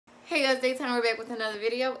Hey guys, daytime, we're back with another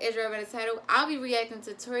video. As you read by the title, I'll be reacting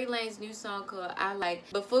to Torey Lanez's new song called I Like.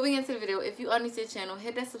 Before we get into the video, if you are new to the channel,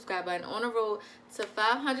 hit that subscribe button. On the road to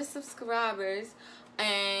 500 subscribers.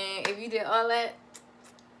 And if you did all that,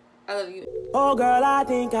 I love you. Oh girl, I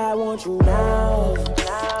think I want you now.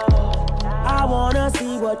 I wanna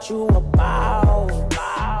see what you about.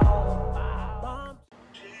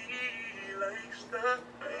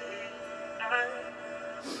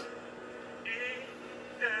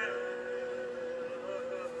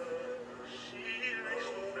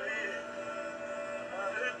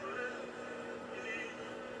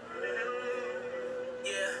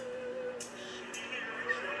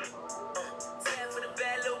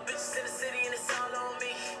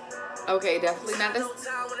 Okay, definitely not this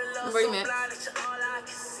agreement.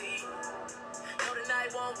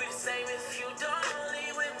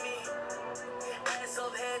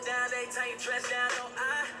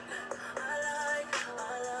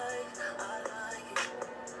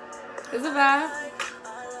 It's a vibe.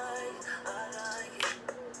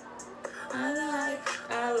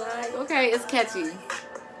 I like. Okay, it's catchy.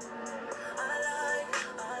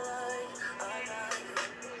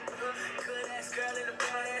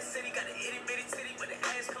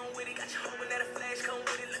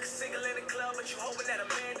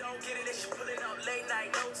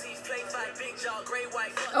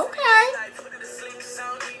 Okay.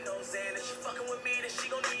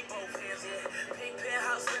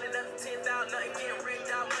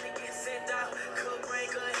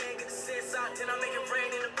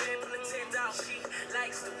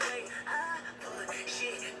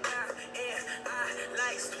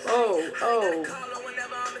 Oh.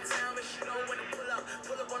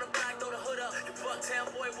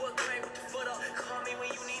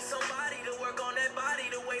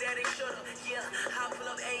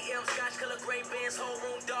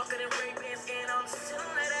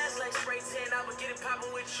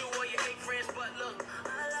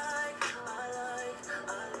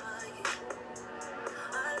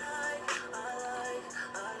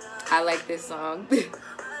 I like this song.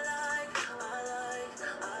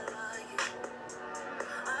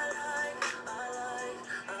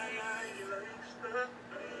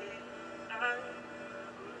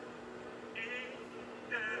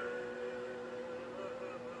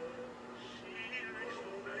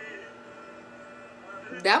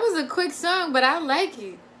 That was a quick song, but I like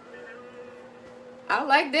it. I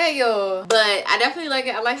like that, y'all. But I definitely like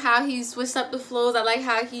it. I like how he switched up the flows. I like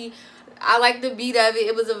how I like the beat of it.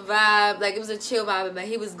 It was a vibe, like it was a chill vibe, but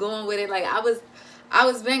he was going with it. Like I was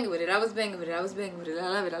banging with it. I was banging with it. I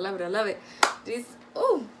love it. I love it. I love it. This,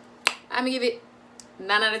 ooh, I'm gonna give it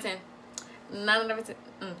 9 out of 10. 9 out of 10.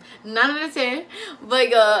 9 out of 10.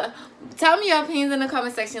 But tell me your opinions in the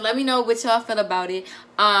comment section. Let me know what y'all feel about it.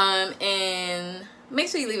 And make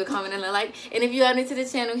sure you leave a comment and a like. And if you are new to the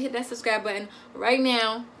channel, hit that subscribe button right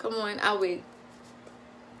now. Come on, I'll wait.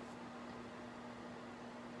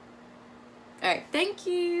 Alright, thank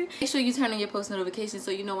you. Make sure you turn on your post notifications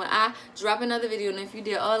so you know when I drop another video. And if you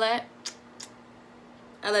did all that,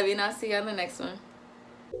 I love you and I'll see you on the next one.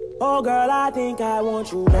 Oh girl, I think I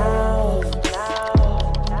want you now.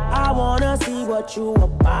 I wanna see what you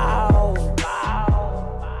about.